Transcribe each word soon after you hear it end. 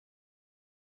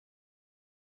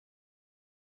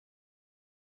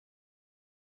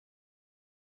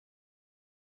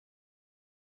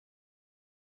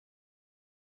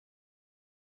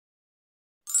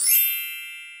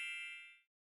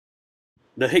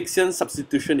The Hicksian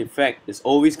substitution effect is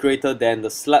always greater than the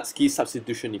Slutsky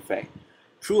substitution effect.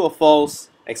 True or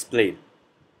false? Explain.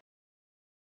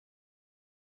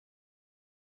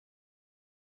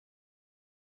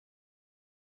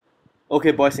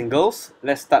 Okay, boys and girls,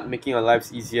 let's start making our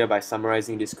lives easier by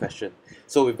summarizing this question.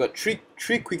 So we've got three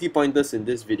quickie pointers in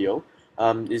this video.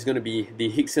 It's going to be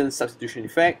the Hicksian substitution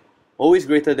effect, always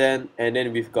greater than, and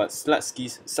then we've got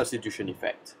Slutsky's substitution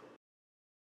effect.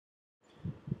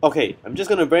 Okay, I'm just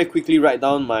going to very quickly write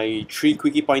down my 3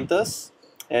 quickie pointers,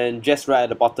 and just right at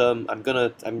the bottom, I'm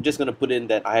just gonna put in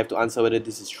that I have to answer whether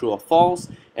this is true or false,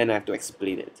 and I have to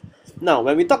explain it. Now,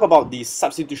 when we talk about the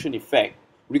substitution effect,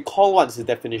 recall what's the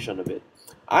definition of it.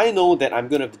 I know that I'm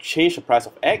going to have to change the price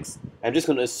of X. I'm just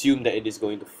going to assume that it is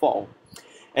going to fall.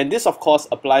 And this, of course,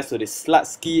 applies to the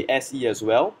Slutsky SE as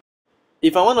well.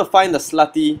 If I want to find the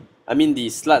Slutsky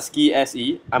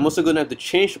SE, I'm also going to have to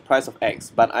change the price of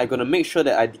X, but I'm going to make sure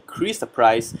that I decrease the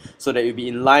price so that it will be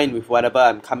in line with whatever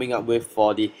I'm coming up with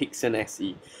for the Hicksian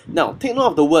SE. Now, take note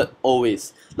of the word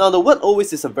always. Now, the word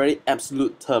always is a very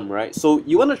absolute term, right? So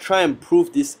you want to try and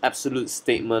prove this absolute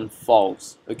statement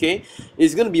false, okay?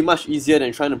 It's going to be much easier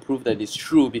than trying to prove that it's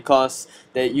true, because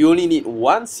that you only need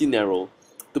one scenario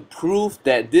to prove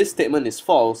that this statement is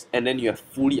false, and then you have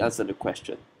fully answered the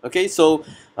question. Okay, so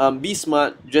be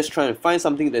smart, just try and find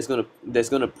something that's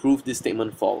gonna prove this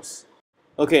statement false.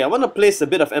 Okay, I want to place a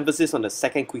bit of emphasis on the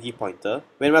second quickie pointer.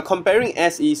 When we're comparing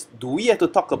SEs, do we have to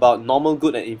talk about normal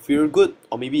good and inferior good,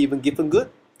 or maybe even given good?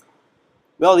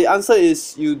 Well, the answer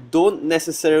is you don't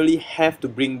necessarily have to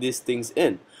bring these things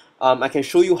in. I can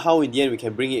show you how in the end we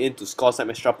can bring it in to score some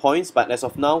extra points, but as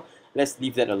of now, let's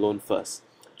leave that alone first.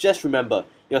 Just remember,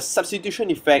 your substitution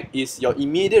effect is your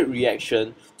immediate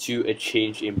reaction to a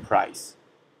change in price.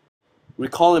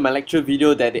 Recall in my lecture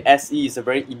video that the SE is a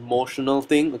very emotional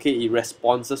thing, okay? It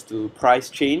responds to price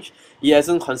change. It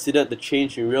hasn't considered the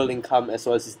change in real income as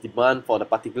well as its demand for the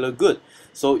particular good.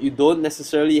 So you don't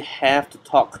necessarily have to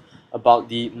talk about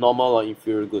the normal or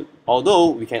inferior good. Although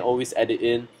we can always add it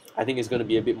in, I think it's going to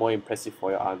be a bit more impressive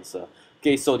for your answer.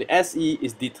 Okay, so the SE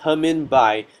is determined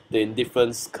by the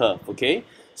indifference curve, okay?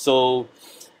 So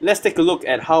let's take a look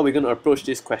at how we're going to approach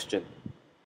this question.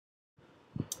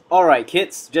 Alright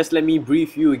kids, just let me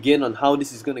brief you again on how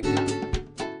this is going to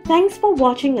go. Thanks for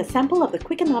watching a sample of the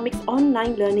Quickonomics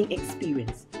online learning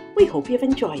experience. We hope you've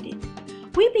enjoyed it.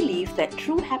 We believe that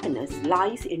true happiness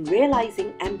lies in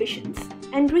realizing ambitions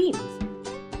and dreams.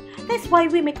 That's why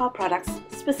we make our products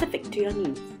specific to your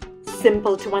needs,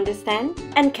 simple to understand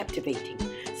and captivating,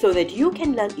 so that you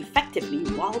can learn effectively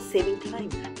while saving time,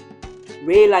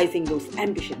 realizing those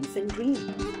ambitions and dreams.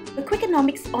 The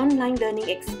Quickonomics online learning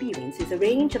experience is a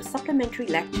range of supplementary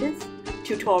lectures,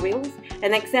 tutorials,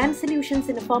 and exam solutions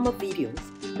in the form of videos,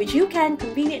 which you can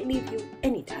conveniently view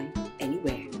anytime,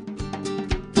 anywhere.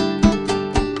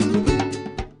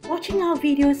 Watching our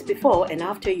videos before and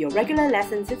after your regular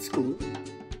lessons at school,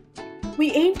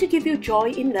 we aim to give you joy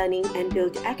in learning and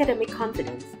build academic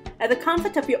confidence at the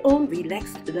comfort of your own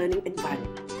relaxed learning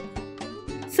environment.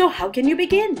 So how can you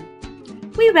begin?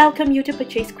 We welcome you to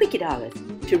purchase Quickie Dollars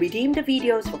to redeem the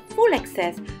videos for full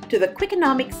access to the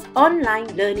Quickonomics online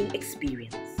learning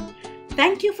experience.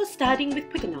 Thank you for starting with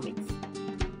Quickonomics.